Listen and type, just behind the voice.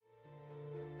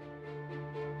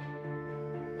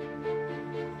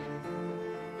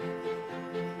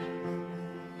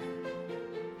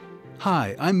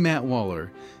Hi, I'm Matt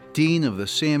Waller, Dean of the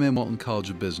Sam M. Walton College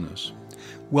of Business.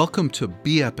 Welcome to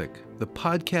Be Epic, the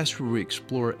podcast where we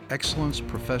explore excellence,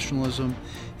 professionalism,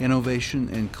 innovation,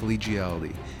 and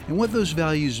collegiality, and what those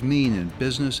values mean in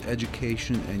business,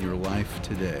 education, and your life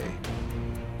today.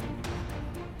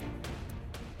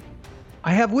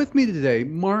 I have with me today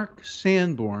Mark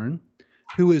Sanborn,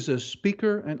 who is a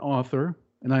speaker and author,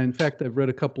 and I've read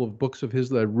a couple of books of his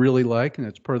that I really like, and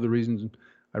that's part of the reason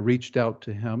I reached out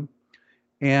to him.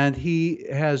 And he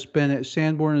has been at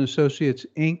Sanborn and Associates,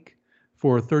 Inc.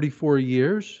 for 34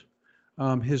 years.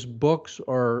 His books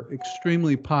are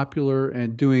extremely popular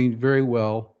and doing very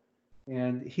well.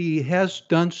 And he has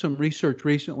done some research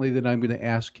recently that I'm going to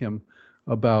ask him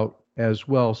about as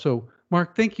well. So,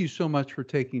 Mark, thank you so much for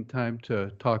taking time to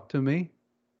talk to me.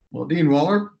 Well, Dean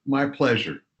Waller, my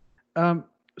pleasure.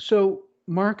 So,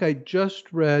 Mark, I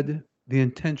just read The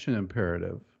Intention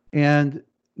Imperative. And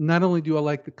not only do I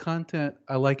like the content,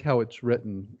 I like how it's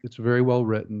written. It's very well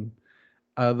written.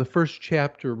 The first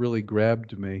chapter really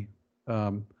grabbed me.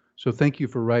 So thank you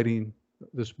for writing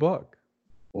this book.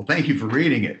 Well, thank you for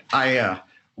reading it. I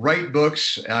write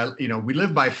books. We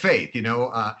live by faith.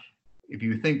 If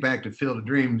you think back to Field of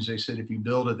Dreams, they said, if you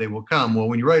build it, they will come. Well,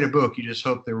 when you write a book, you just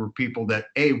hope there were people that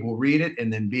A, will read it,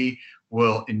 and then B,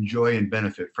 will enjoy and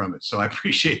benefit from it. So I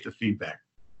appreciate the feedback.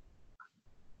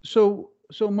 So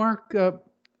Mark,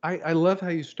 I love how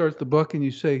you start the book and you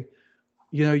say,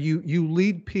 you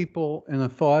lead people in a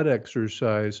thought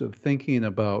exercise of thinking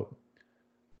about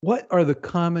what are the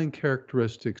common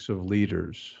characteristics of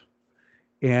leaders?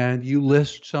 And you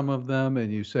list some of them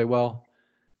and you say, well,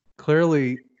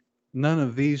 clearly none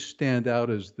of these stand out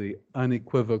as the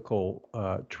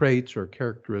unequivocal traits or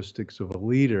characteristics of a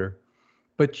leader,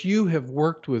 but you have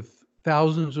worked with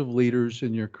thousands of leaders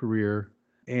in your career.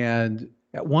 And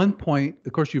at one point,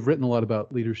 of course, you've written a lot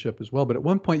about leadership as well, but at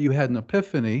one point you had an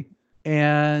epiphany,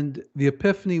 and the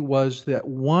epiphany was that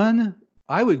one,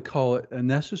 I would call it a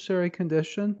necessary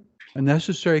condition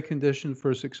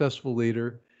for a successful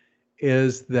leader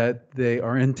is that they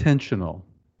are intentional.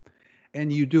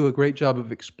 And you do a great job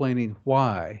of explaining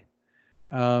why.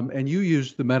 And you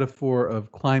use the metaphor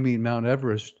of climbing Mount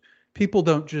Everest. People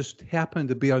don't just happen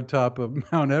to be on top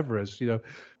of Mount Everest,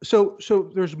 So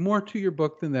there's more to your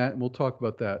book than that, and we'll talk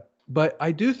about that. But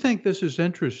I do think this is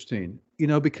interesting,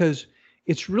 because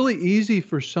it's really easy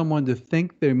for someone to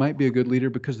think they might be a good leader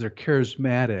because they're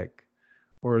charismatic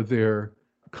or they're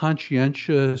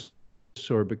conscientious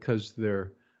or because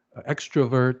they're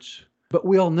extroverts. But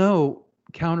we all know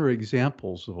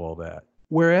counterexamples of all that.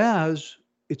 Whereas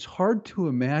it's hard to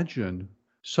imagine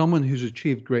someone who's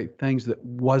achieved great things that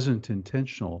wasn't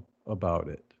intentional about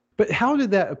it. But how did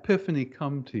that epiphany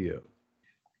come to you?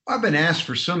 I've been asked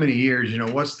for so many years,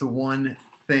 what's the one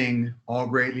thing all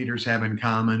great leaders have in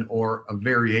common, or a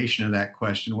variation of that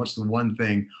question, what's the one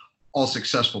thing all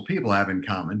successful people have in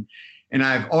common? And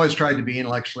I've always tried to be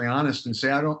intellectually honest and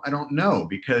say, I don't know,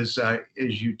 because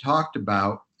as you talked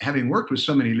about, having worked with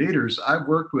so many leaders, I've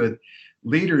worked with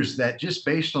leaders that just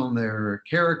based on their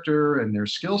character and their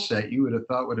skill set, you would have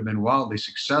thought would have been wildly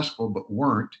successful, but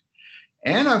weren't.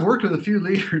 And I've worked with a few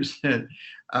leaders that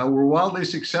were wildly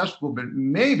successful, but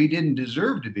maybe didn't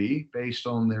deserve to be based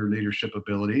on their leadership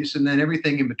abilities, and then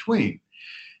everything in between.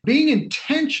 Being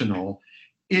intentional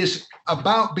is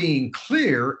about being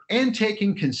clear and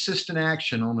taking consistent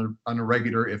action on a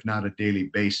regular, if not a daily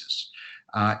basis.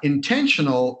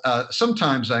 Intentional,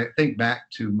 sometimes I think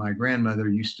back to my grandmother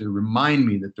used to remind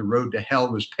me that the road to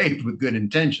hell was paved with good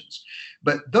intentions.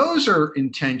 But those are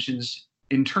intentions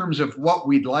in terms of what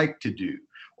we'd like to do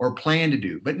or plan to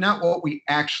do, but not what we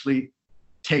actually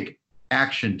take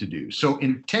action to do. So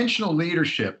intentional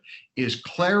leadership is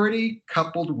clarity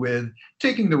coupled with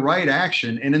taking the right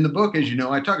action. And in the book, as you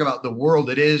know, I talk about the world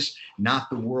that is, not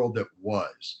the world that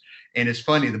was. And it's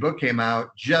funny, the book came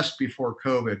out just before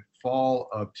COVID, fall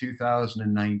of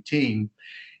 2019.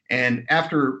 And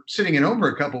after sitting at home for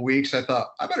a couple of weeks, I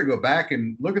thought, I better go back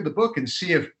and look at the book and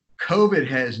see if COVID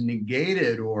has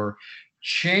negated or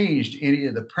changed any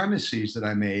of the premises that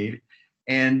I made.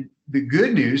 And the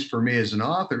good news for me as an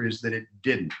author is that it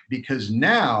didn't, because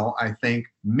now I think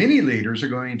many leaders are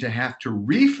going to have to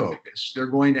refocus. They're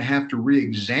going to have to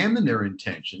re-examine their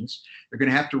intentions. They're going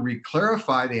to have to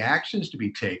re-clarify the actions to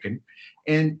be taken.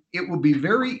 And it will be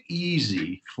very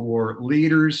easy for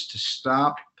leaders to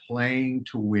stop playing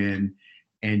to win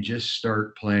and just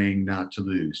start playing not to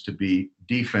lose, to be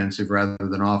defensive rather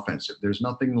than offensive. There's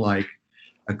nothing like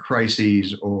a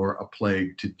crisis or a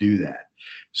plague to do that.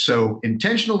 So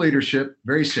intentional leadership,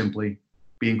 very simply,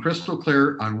 being crystal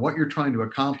clear on what you're trying to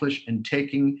accomplish and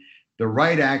taking the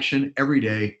right action every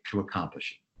day to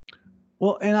accomplish it.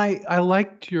 Well, and I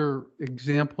liked your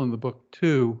example in the book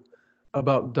too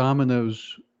about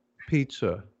Domino's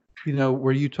pizza,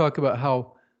 where you talk about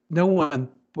how no one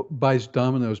buys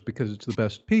Domino's because it's the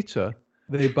best pizza.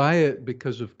 They buy it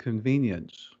because of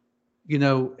convenience.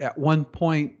 At one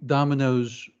point,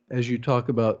 Domino's, as you talk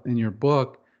about in your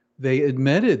book, they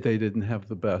admitted they didn't have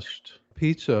the best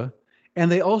pizza.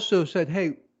 And they also said,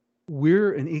 hey,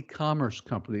 we're an e-commerce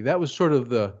company. That was sort of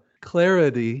the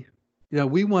clarity.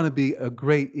 We want to be a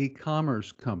great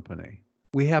e-commerce company.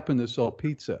 We happen to sell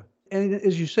pizza. And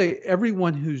as you say,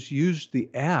 everyone who's used the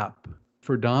app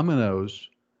for Domino's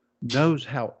knows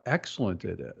how excellent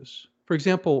it is. For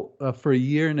example, for a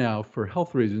year now, for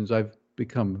health reasons, I've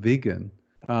become vegan.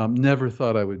 Never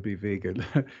thought I would be vegan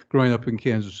growing up in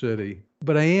Kansas City,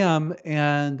 but I am.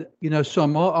 And, so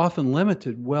I'm often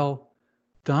limited. Well,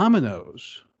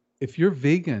 Domino's, if you're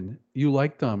vegan, you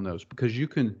like Domino's because you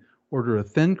can order a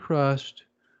thin crust,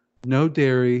 no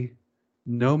dairy,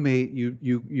 no meat.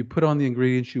 You put on the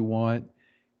ingredients you want,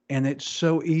 and it's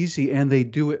so easy, and they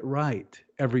do it right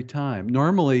every time.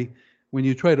 Normally, when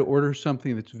you try to order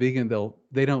something that's vegan,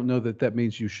 they don't know that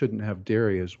means you shouldn't have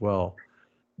dairy as well.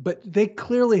 But they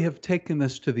clearly have taken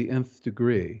this to the nth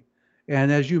degree.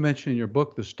 And as you mentioned in your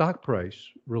book, the stock price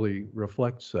really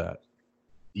reflects that.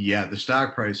 Yeah, the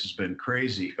stock price has been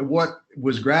crazy. What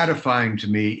was gratifying to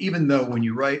me, even though when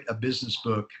you write a business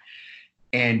book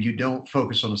and you don't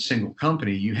focus on a single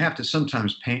company, you have to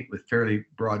sometimes paint with fairly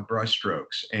broad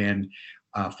brushstrokes. And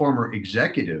a former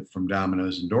executive from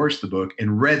Domino's endorsed the book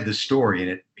and read the story.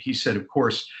 And he said, of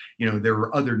course, there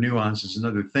were other nuances and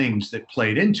other things that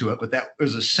played into it, but that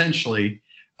was essentially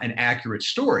an accurate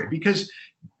story because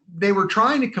they were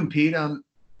trying to compete on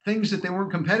things that they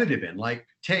weren't competitive in, like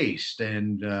taste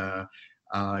and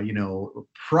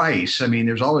price. I mean,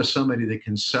 there's always somebody that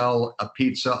can sell a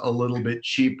pizza a little bit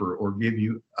cheaper or give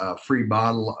you a free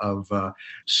bottle of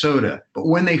soda. But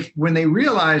when they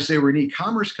realized they were an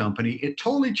e-commerce company, it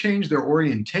totally changed their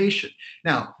orientation.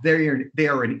 Now, they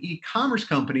are an e-commerce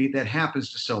company that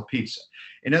happens to sell pizza.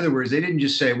 In other words, they didn't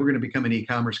just say we're going to become an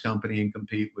e-commerce company and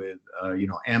compete with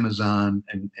Amazon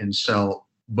and sell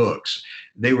books.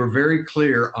 They were very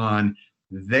clear on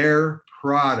their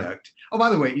product. Oh, by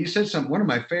the way, you said something. One of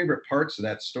my favorite parts of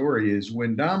that story is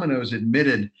when Domino's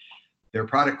admitted their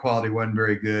product quality wasn't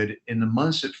very good. In the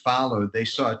months that followed, they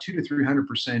saw a 200 to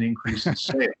 300% increase in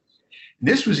sales.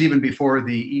 This was even before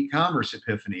the e-commerce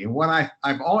epiphany. And what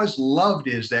I've always loved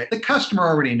is that the customer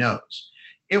already knows.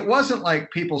 It wasn't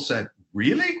like people said,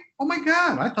 really? Oh my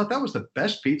God, I thought that was the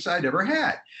best pizza I'd ever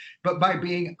had. But by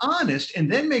being honest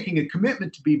and then making a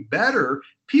commitment to be better,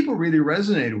 people really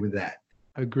resonated with that.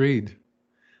 Agreed.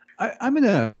 I'm going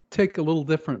to take a little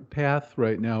different path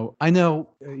right now. I know,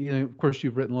 of course,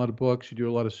 you've written a lot of books, you do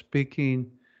a lot of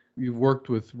speaking, you've worked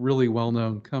with really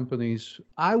well-known companies.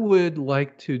 I would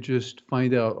like to just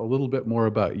find out a little bit more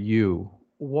about you.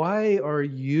 Why are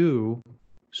you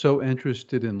so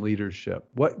interested in leadership?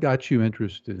 What got you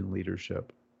interested in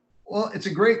leadership? Well, it's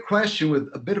a great question with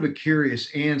a bit of a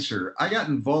curious answer. I got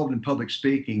involved in public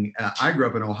speaking. I grew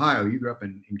up in Ohio. You grew up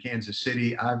in Kansas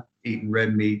City. I've eaten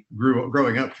red meat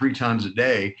growing up 3 times a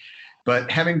day. But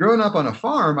having grown up on a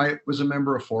farm, I was a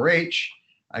member of 4-H.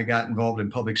 I got involved in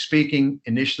public speaking.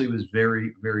 Initially, it was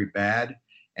very, very bad.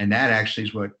 And that actually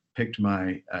is what piqued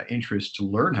my interest to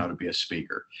learn how to be a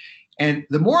speaker. And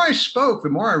the more I spoke, the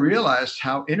more I realized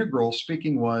how integral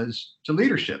speaking was to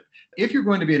leadership. If you're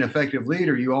going to be an effective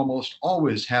leader, you almost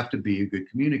always have to be a good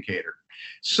communicator.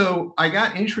 So I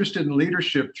got interested in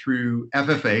leadership through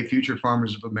FFA, Future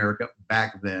Farmers of America,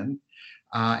 back then,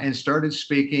 and started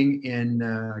speaking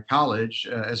in college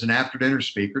as an after-dinner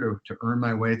speaker to earn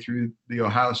my way through the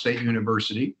Ohio State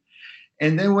University,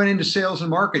 and then went into sales and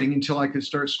marketing until I could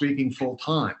start speaking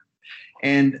full-time.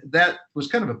 And that was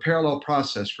kind of a parallel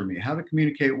process for me, how to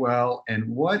communicate well and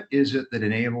what is it that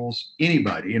enables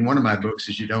anybody. And one of my books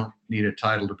is you don't need a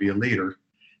title to be a leader.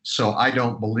 So I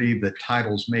don't believe that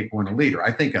titles make one a leader.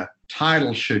 I think a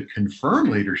title should confirm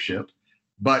leadership,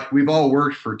 but we've all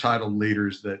worked for titled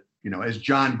leaders that, as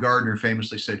John Gardner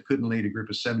famously said, couldn't lead a group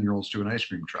of 7-year-olds to an ice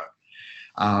cream truck.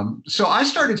 So I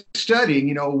started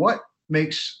studying, what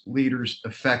makes leaders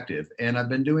effective. And I've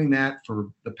been doing that for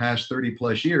the past 30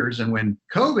 plus years. And when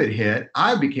COVID hit,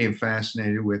 I became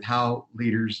fascinated with how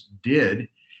leaders did.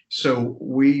 So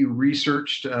we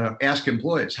researched, asked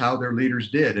employees how their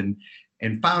leaders did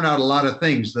and found out a lot of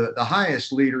things. The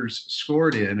highest leaders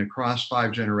scored in across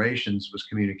 5 generations was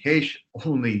communication.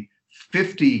 Only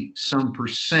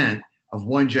 50% of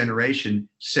one generation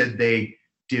said they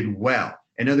did well.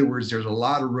 In other words, there's a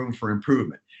lot of room for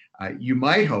improvement. You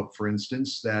might hope, for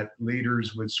instance, that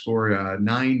leaders would score a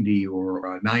 90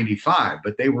 or a 95,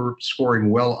 but they were scoring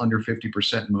well under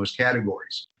 50% in most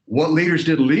categories. What leaders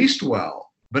did least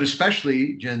well, but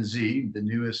especially Gen Z, the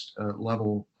newest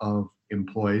level of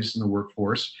employees in the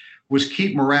workforce, was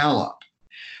keep morale up.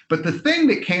 But the thing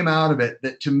that came out of it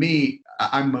that to me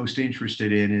I'm most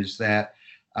interested in is that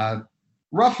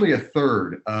roughly a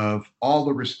third of all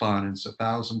the respondents,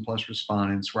 1,000 plus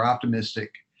respondents, were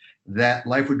optimistic that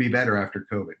life would be better after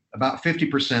COVID. About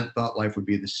 50% thought life would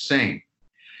be the same.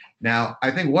 Now,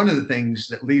 I think one of the things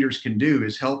that leaders can do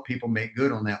is help people make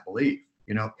good on that belief.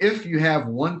 You know, if you have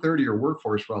 1/3 of your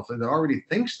workforce roughly that already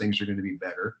thinks things are going to be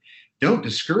better, don't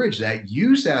discourage that.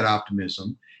 Use that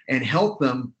optimism and help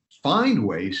them find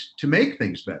ways to make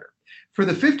things better. For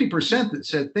the 50% that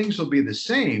said things will be the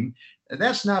same,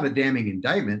 that's not a damning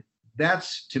indictment.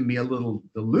 That's, to me, a little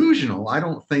delusional. I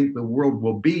don't think the world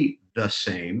will be the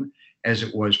same as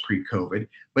it was pre-COVID.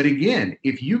 But again,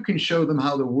 if you can show them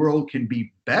how the world can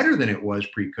be better than it was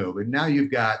pre-COVID, now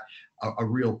you've got a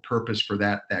real purpose for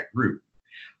that group.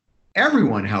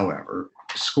 Everyone, however,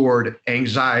 scored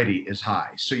anxiety is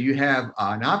high. So you have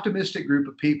an optimistic group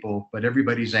of people, but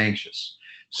everybody's anxious.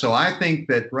 So I think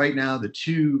that right now the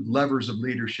two levers of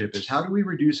leadership is how do we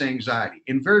reduce anxiety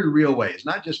in very real ways,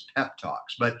 not just pep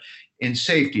talks, but in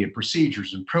safety and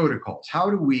procedures and protocols. How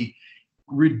do we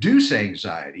reduce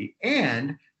anxiety,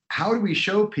 and how do we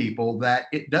show people that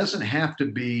it doesn't have to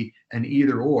be an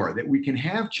either or, that we can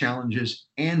have challenges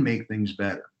and make things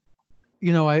better?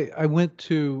 You know, I went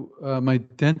to my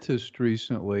dentist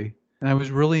recently, and I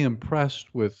was really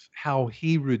impressed with how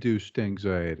he reduced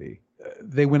anxiety.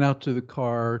 They went out to the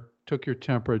car, took your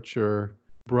temperature,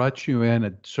 brought you in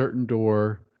at a certain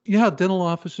door. You know how dental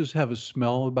offices have a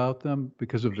smell about them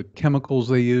because of the chemicals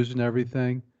they use and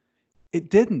everything? It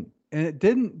didn't. And it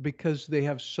didn't because they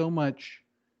have so much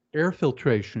air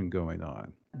filtration going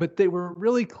on. But they were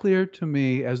really clear to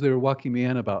me as they were walking me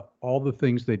in about all the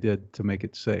things they did to make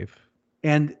it safe.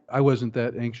 And I wasn't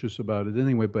that anxious about it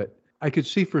anyway, but I could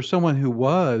see for someone who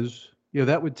was,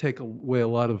 that would take away a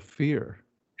lot of fear.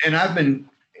 And I've been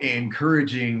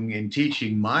encouraging and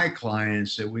teaching my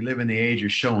clients that we live in the age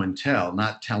of show and tell,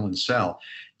 not tell and sell.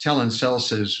 Tell and sell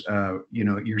says,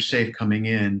 you're safe coming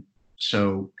in,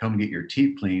 so come get your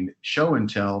teeth cleaned. Show and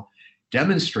tell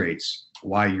demonstrates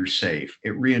why you're safe.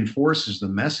 It reinforces the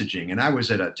messaging. And I was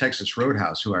at a Texas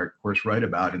Roadhouse, who I, of course, write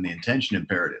about in the Intention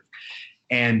Imperative.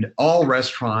 And all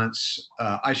restaurants,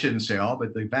 I shouldn't say all,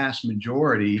 but the vast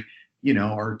majority,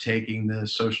 are taking the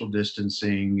social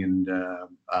distancing and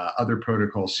other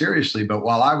protocols seriously. But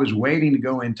while I was waiting to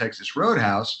go in Texas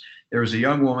Roadhouse, there was a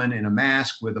young woman in a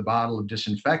mask with a bottle of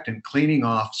disinfectant cleaning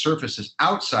off surfaces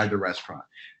outside the restaurant,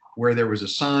 where there was a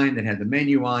sign that had the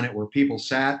menu on it where people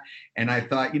sat. And I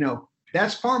thought,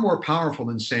 that's far more powerful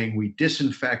than saying we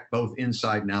disinfect both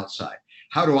inside and outside.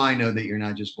 How do I know that you're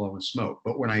not just blowing smoke?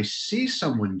 But when I see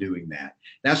someone doing that,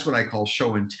 that's what I call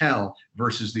show and tell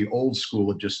versus the old school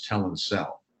of just tell and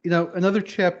sell. Another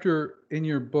chapter in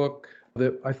your book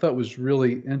that I thought was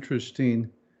really interesting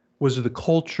was the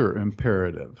culture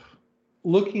imperative.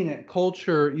 Looking at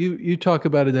culture, you talk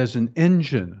about it as an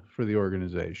engine for the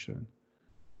organization.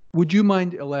 Would you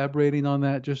mind elaborating on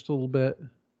that just a little bit?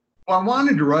 Well, I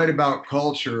wanted to write about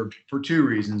culture for two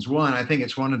reasons. One, I think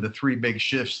it's one of the three big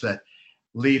shifts that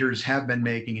leaders have been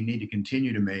making and need to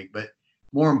continue to make. But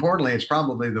more importantly, it's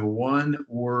probably the one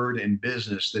word in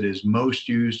business that is most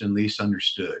used and least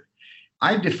understood.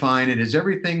 I define it as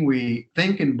everything we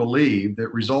think and believe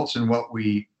that results in what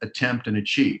we attempt and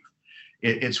achieve.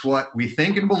 It's what we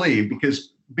think and believe,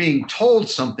 because being told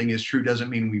something is true doesn't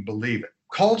mean we believe it.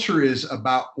 Culture is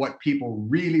about what people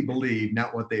really believe,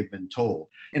 not what they've been told.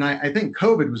 And I think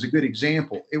COVID was a good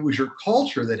example. It was your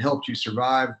culture that helped you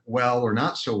survive well or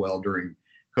not so well during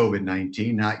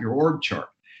COVID-19, not your org chart.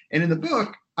 And in the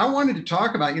book, I wanted to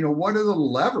talk about, what are the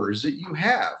levers that you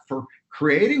have for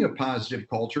creating a positive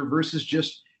culture versus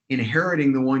just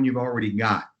inheriting the one you've already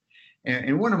got.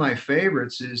 And one of my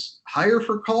favorites is hire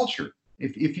for culture.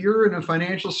 If you're in a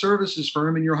financial services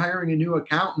firm and you're hiring a new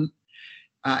accountant,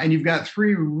 and you've got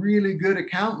three really good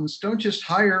accountants, don't just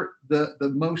hire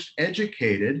the most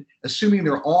educated, assuming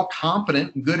they're all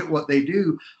competent and good at what they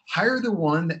do. Hire the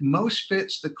one that most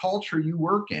fits the culture you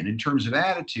work in terms of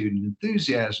attitude and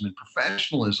enthusiasm and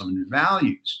professionalism and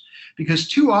values. Because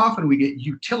too often we get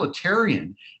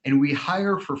utilitarian and we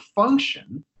hire for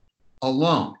function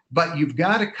alone. But you've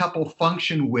got to couple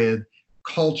function with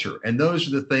culture. And those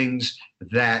are the things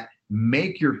that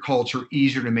make your culture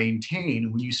easier to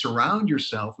maintain when you surround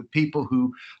yourself with people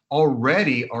who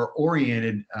already are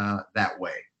oriented that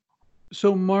way.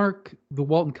 So, Mark, the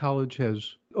Walton College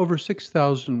has over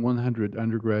 6,100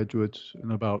 undergraduates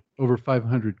and about over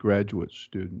 500 graduate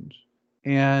students.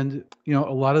 And, a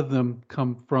lot of them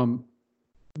come from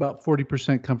about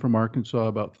 40% come from Arkansas,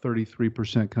 about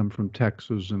 33% come from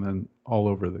Texas, and then all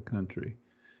over the country.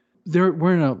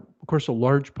 We're in, of course, a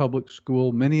large public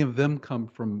school. Many of them come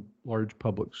from large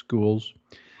public schools.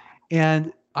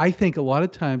 And I think a lot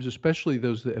of times, especially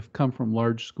those that have come from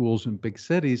large schools in big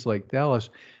cities like Dallas,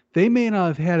 they may not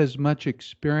have had as much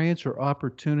experience or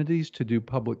opportunities to do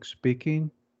public speaking.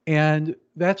 And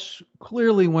that's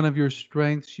clearly one of your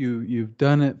strengths. You've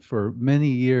done it for many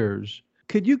years.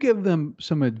 Could you give them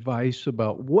some advice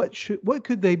about what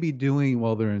could they be doing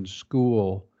while they're in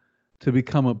school to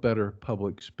become a better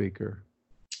public speaker?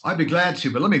 I'd be glad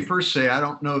to, but let me first say I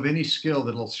don't know of any skill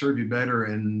that'll serve you better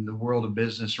in the world of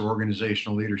business or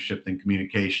organizational leadership than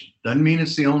communication. Doesn't mean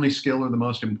it's the only skill or the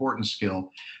most important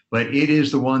skill, but it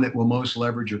is the one that will most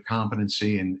leverage your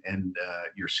competency and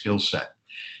your skill set.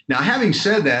 Now, having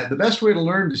said that, the best way to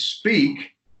learn to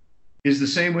speak is the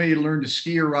same way you learn to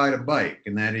ski or ride a bike,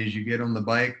 and that is you get on the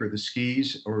bike or the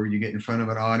skis, or you get in front of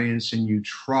an audience and you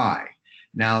try.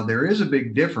 Now, there is a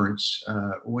big difference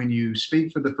when you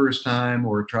speak for the first time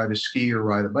or try to ski or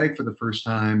ride a bike for the first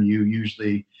time. You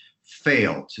usually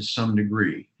fail to some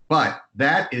degree. But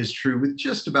that is true with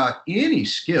just about any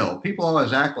skill. People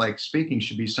always act like speaking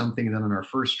should be something that on our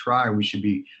first try we should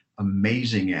be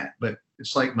amazing at. But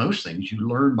it's like most things, you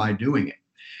learn by doing it.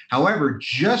 However,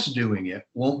 just doing it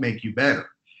won't make you better.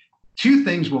 Two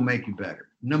things will make you better.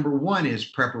 Number one is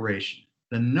preparation.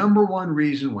 The number one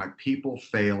reason why people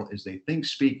fail is they think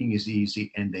speaking is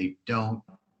easy and they don't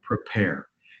prepare.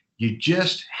 You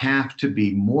just have to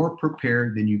be more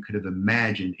prepared than you could have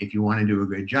imagined if you want to do a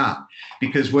good job.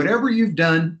 Because whatever you've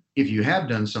done, if you have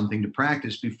done something to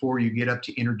practice before you get up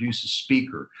to introduce a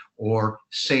speaker or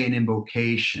say an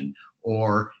invocation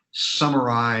or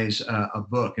summarize a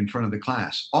book in front of the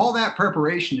class, all that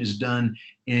preparation is done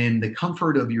in the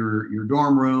comfort of your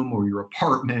dorm room or your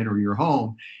apartment or your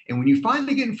home. And when you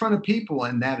finally get in front of people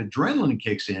and that adrenaline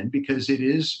kicks in, because it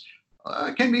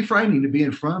can be frightening to be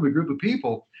in front of a group of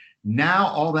people, now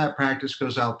all that practice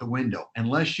goes out the window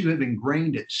unless you have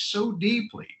ingrained it so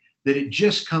deeply that it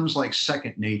just comes like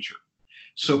second nature.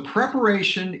 So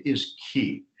preparation is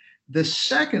key. The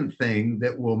second thing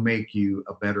that will make you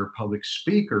a better public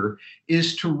speaker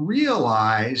is to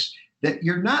realize that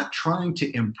you're not trying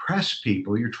to impress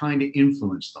people, you're trying to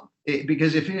influence them.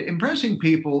 Because if impressing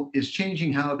people is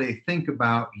changing how they think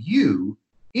about you,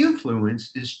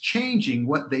 influence is changing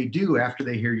what they do after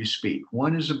they hear you speak.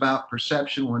 One is about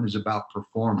perception, one is about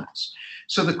performance.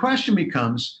 So the question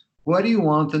becomes, what do you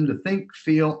want them to think,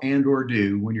 feel, and or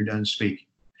do when you're done speaking?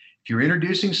 If you're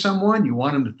introducing someone, you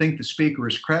want them to think the speaker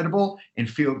is credible and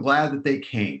feel glad that they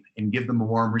came and give them a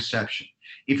warm reception.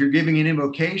 If you're giving an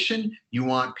invocation, you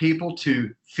want people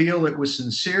to feel it was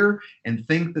sincere and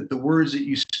think that the words that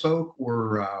you spoke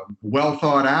were well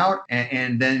thought out.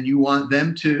 And then you want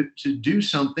them to do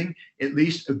something, at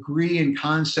least agree in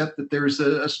concept that there's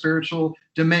a spiritual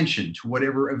dimension to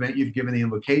whatever event you've given the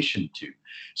invocation to.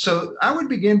 So I would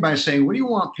begin by saying, what do you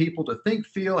want people to think,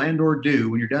 feel, and or do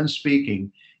when you're done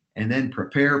speaking? And then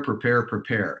prepare, prepare,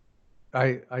 prepare.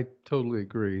 I totally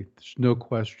agree. There's no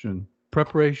question.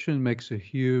 Preparation makes a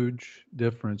huge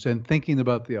difference, and thinking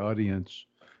about the audience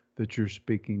that you're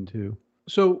speaking to.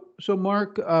 So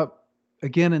Mark,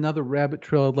 again, another rabbit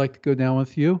trail I'd like to go down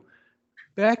with you.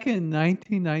 Back in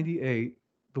 1998,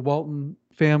 the Walton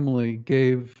family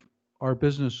gave our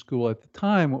business school at the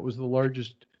time what was the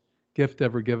largest gift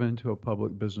ever given to a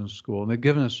public business school. And they've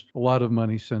given us a lot of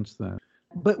money since then.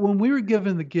 But when we were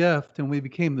given the gift and we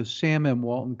became the Sam M.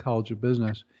 Walton College of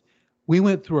Business, we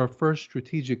went through our first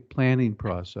strategic planning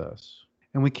process.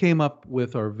 And we came up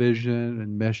with our vision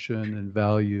and mission and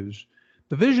values.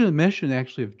 The vision and mission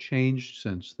actually have changed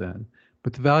since then,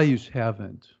 but the values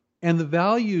haven't. And the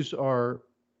values are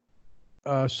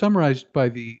summarized by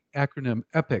the acronym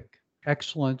EPIC: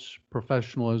 excellence,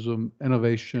 professionalism,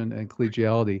 innovation, and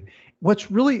collegiality.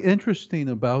 What's really interesting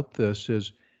about this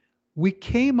is we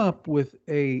came up with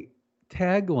a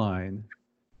tagline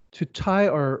to tie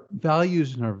our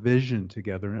values and our vision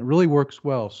together, and it really works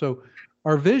well. So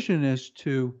our vision is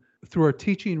to, through our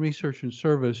teaching, research, and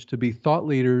service, to be thought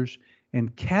leaders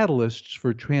and catalysts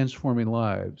for transforming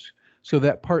lives. So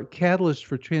that part, catalyst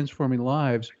for transforming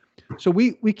lives. So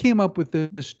we came up with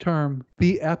this term,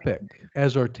 be epic,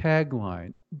 as our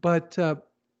tagline. But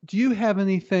do you have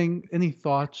any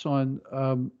thoughts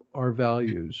on our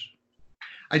values?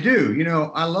 I do. You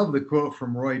know, I love the quote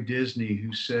from Roy Disney,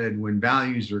 who said, when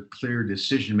values are clear,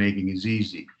 decision-making is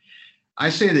easy. I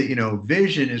say that,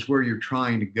 vision is where you're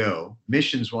trying to go.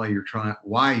 Mission's why you're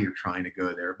trying to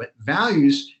go there. But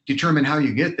values determine how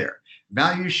you get there.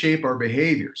 Values shape our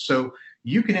behavior. So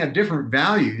you can have different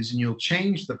values and you'll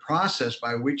change the process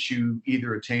by which you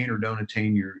either attain or don't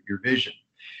attain your vision.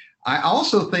 I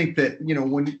also think that,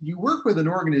 when you work with an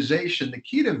organization, the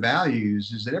key to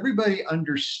values is that everybody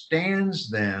understands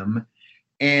them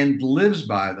and lives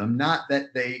by them, not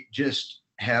that they just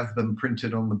have them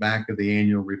printed on the back of the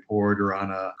annual report or on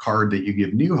a card that you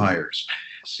give new hires.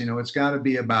 So, it's got to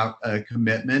be about a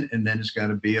commitment, and then it's got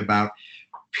to be about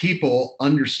people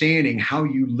understanding how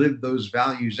you live those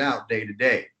values out day to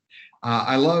day.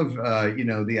 I love,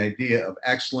 the idea of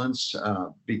excellence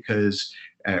because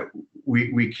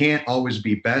we can't always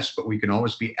be best, but we can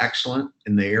always be excellent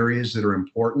in the areas that are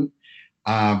important.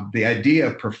 The idea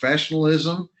of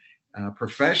professionalism.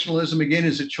 Professionalism, again,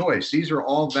 is a choice. These are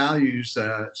all values.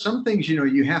 Some things,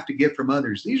 you have to get from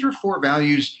others. These are 4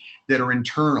 values that are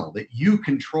internal, that you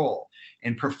control.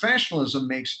 And professionalism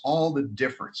makes all the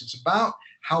difference. It's about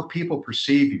how people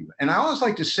perceive you. And I always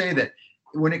like to say that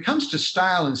when it comes to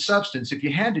style and substance, if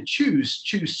you had to choose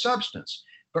substance.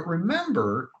 But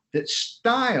remember that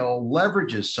style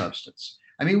leverages substance.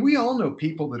 I mean, we all know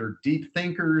people that are deep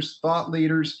thinkers, thought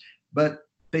leaders, but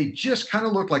they just kind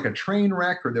of look like a train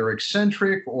wreck, or they're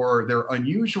eccentric, or they're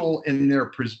unusual in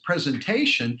their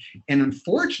presentation. And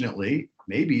unfortunately,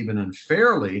 maybe even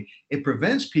unfairly, it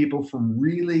prevents people from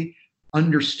really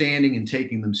understanding and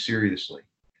taking them seriously.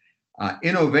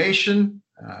 Innovation,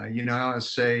 I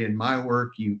say in my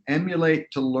work, you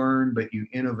emulate to learn, but you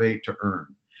innovate to earn.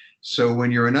 So when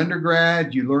you're an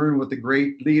undergrad, you learn what the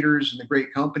great leaders and the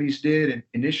great companies did. And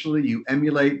initially you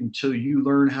emulate until you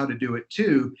learn how to do it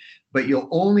too. But you'll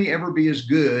only ever be as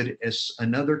good as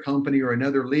another company or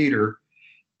another leader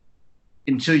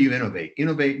until you innovate.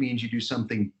 Innovate means you do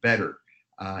something better,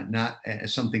 not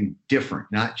something different,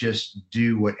 not just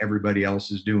do what everybody else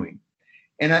is doing.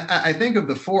 And I think of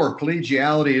the 4,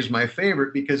 collegiality is my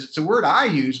favorite because it's a word I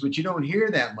use, but you don't hear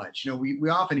that much. We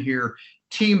often hear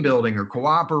team building or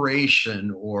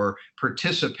cooperation or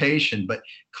participation, but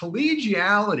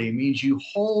collegiality means you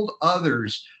hold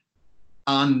others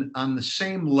on the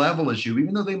same level as you,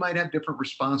 even though they might have different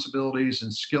responsibilities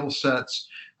and skill sets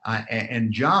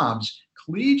and jobs.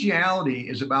 Collegiality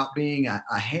is about being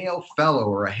a hail fellow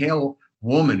or a hail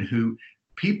woman who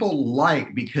people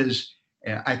like, because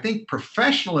I think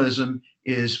professionalism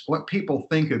is what people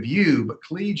think of you, but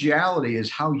collegiality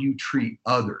is how you treat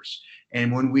others.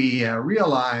 And when we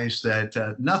realize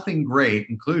that nothing great,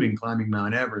 including climbing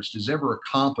Mount Everest, is ever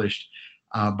accomplished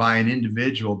by an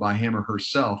individual, by him or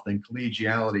herself, then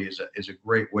collegiality is a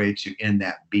great way to end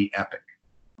that Be Epic.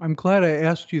 I'm glad I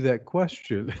asked you that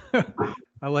question.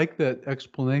 I like that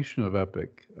explanation of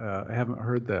epic. I haven't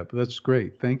heard that, but that's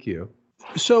great. Thank you.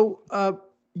 So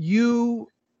you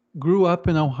grew up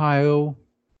in Ohio.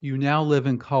 You now live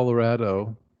in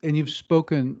Colorado, and you've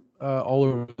spoken all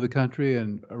over the country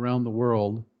and around the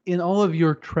world. In all of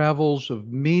your travels of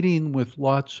meeting with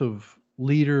lots of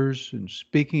leaders and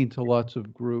speaking to lots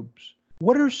of groups,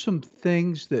 what are some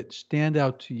things that stand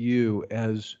out to you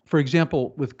as, for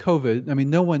example, with COVID? I mean,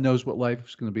 no one knows what life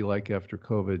is going to be like after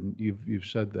COVID, and you've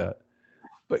said that.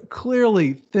 But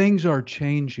clearly things are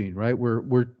changing, right?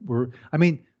 I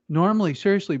mean, normally,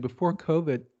 seriously, before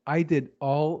COVID, I did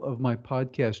all of my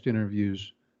podcast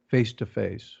interviews face to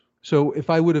face. So if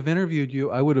I would have interviewed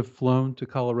you, I would have flown to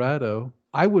Colorado.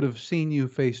 I would have seen you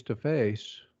face to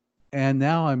face, and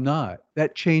now I'm not.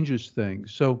 That changes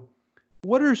things. So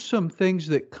what are some things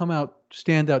that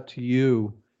stand out to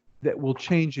you that will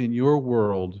change in your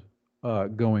world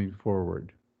going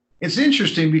forward? It's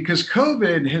interesting because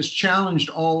COVID has challenged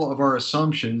all of our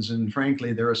assumptions, and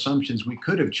frankly, they're assumptions we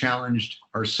could have challenged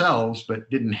ourselves, but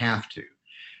didn't have to.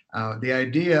 The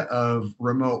idea of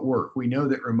remote work. We know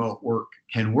that remote work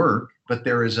can work, but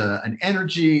there is an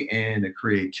energy and a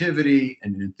creativity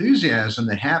and an enthusiasm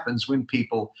that happens when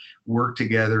people work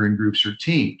together in groups or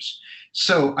teams.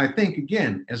 So I think,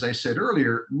 again, as I said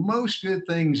earlier, most good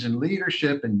things in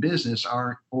leadership and business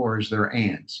aren't ors, they're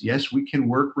ands. Yes, we can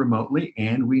work remotely,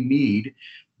 and we need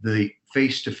the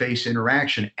face-to-face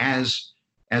interaction as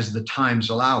the times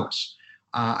allow us.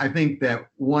 I think that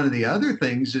one of the other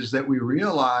things is that we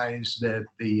realize that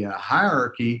the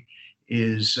hierarchy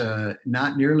is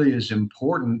not nearly as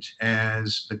important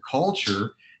as the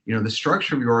culture. The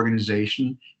structure of your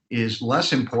organization is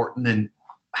less important than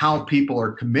how people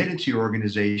are committed to your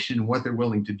organization and what they're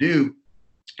willing to do.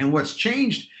 And what's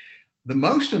changed the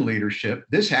most in leadership,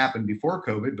 this happened before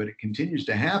COVID, but it continues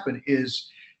to happen, is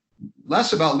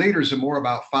less about leaders and more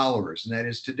about followers. And that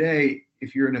is, today,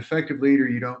 if you're an effective leader,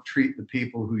 you don't treat the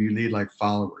people who you lead like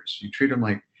followers. You treat them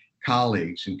like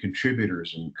colleagues and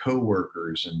contributors and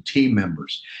coworkers and team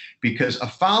members, because a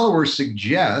follower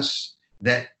suggests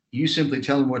that you simply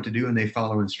tell them what to do and they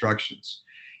follow instructions.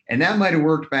 And that might have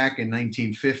worked back in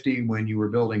 1950 when you were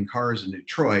building cars in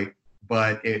Detroit,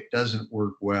 but it doesn't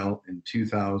work well in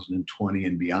 2020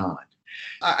 and beyond.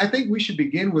 I think we should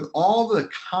begin with all the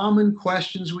common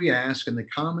questions we ask and the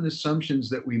common assumptions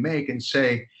that we make and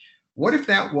say, what if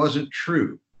that wasn't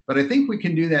true? But I think we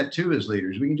can do that too as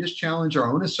leaders. We can just challenge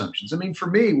our own assumptions. I mean, for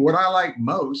me, what I like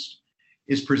most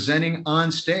is presenting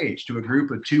on stage to a group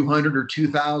of 200 or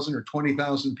 2,000 or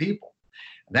 20,000 people.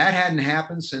 That hadn't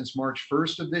happened since March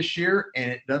 1st of this year,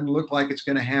 and it doesn't look like it's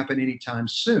going to happen anytime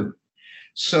soon.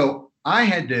 So I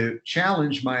had to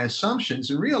challenge my assumptions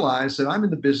and realize that I'm in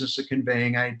the business of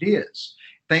conveying ideas.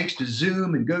 Thanks to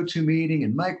Zoom and GoToMeeting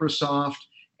and Microsoft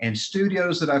and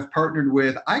studios that I've partnered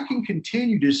with, I can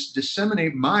continue to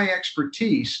disseminate my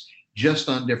expertise just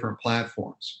on different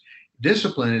platforms.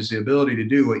 Discipline is the ability to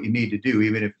do what you need to do,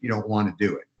 even if you don't want to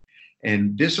do it.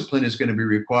 And discipline is going to be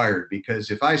required,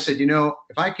 because if I said,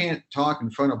 if I can't talk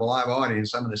in front of a live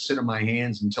audience, I'm going to sit on my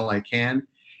hands until I can,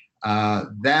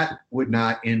 that would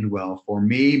not end well for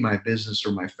me, my business,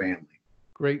 or my family.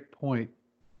 Great point.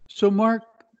 So, Mark,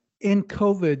 in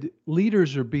COVID,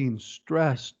 leaders are being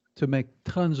stressed to make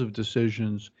tons of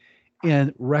decisions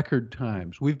in record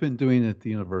times. We've been doing it at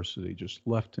the university, just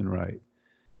left and right.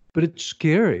 But it's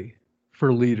scary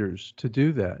for leaders to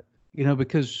do that,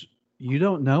 because you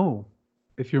don't know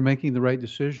if you're making the right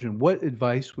decision. What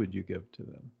advice would you give to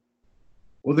them?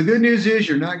 Well, the good news is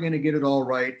you're not going to get it all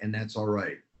right, and that's all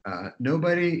right.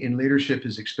 Nobody in leadership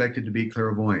is expected to be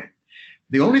clairvoyant.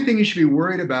 The only thing you should be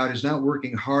worried about is not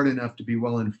working hard enough to be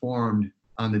well informed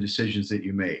on the decisions that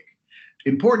you make.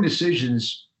 Important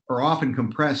decisions are often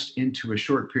compressed into a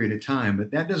short period of time, but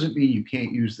that doesn't mean you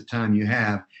can't use the time you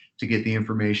have to get the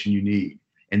information you need.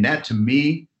 And that, to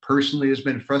me personally, has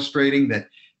been frustrating, that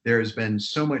there has been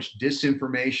so much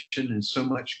disinformation and so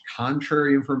much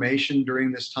contrary information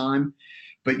during this time.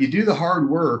 But you do the hard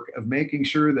work of making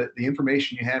sure that the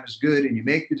information you have is good, and you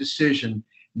make the decision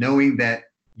knowing that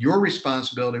your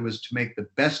responsibility was to make the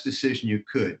best decision you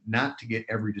could, not to get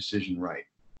every decision right.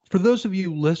 For those of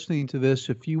you listening to this,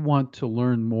 if you want to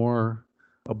learn more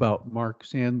about Mark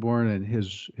Sanborn and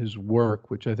his work,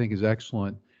 which I think is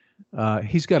excellent,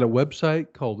 he's got a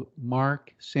website called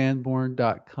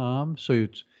marksanborn.com. So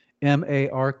it's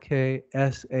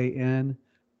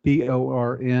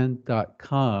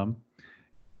MarkSanborn.com.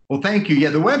 Well, thank you.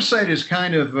 Yeah, the website is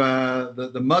kind of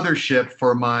the mothership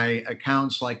for my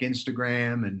accounts like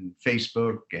Instagram and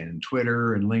Facebook and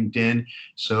Twitter and LinkedIn.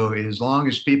 So as long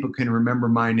as people can remember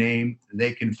my name,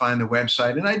 they can find the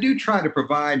website. And I do try to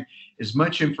provide as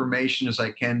much information as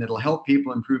I can that'll help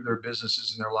people improve their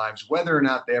businesses and their lives, whether or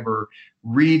not they ever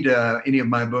read any of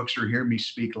my books or hear me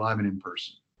speak live and in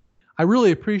person. I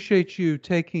really appreciate you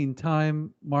taking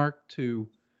time, Mark, to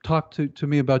talk to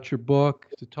me about your book,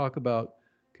 to talk about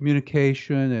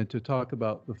communication, and to talk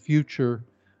about the future.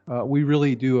 We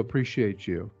really do appreciate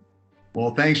you.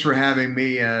 Well, thanks for having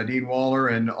me, Dean Waller,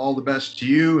 and all the best to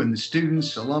you and the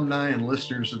students, alumni, and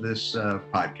listeners of this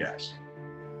podcast.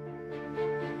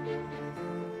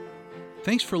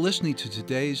 Thanks for listening to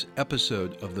today's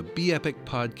episode of the Be Epic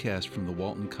podcast from the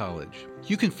Walton College.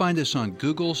 You can find us on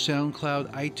Google,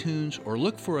 SoundCloud, iTunes, or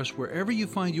look for us wherever you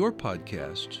find your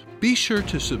podcasts. Be sure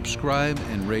to subscribe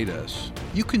and rate us.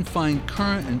 You can find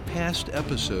current and past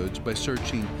episodes by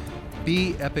searching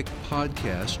Be Epic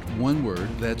Podcast, one word,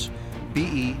 that's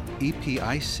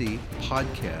BEEPIC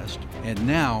podcast, and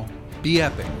now Be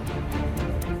Epic.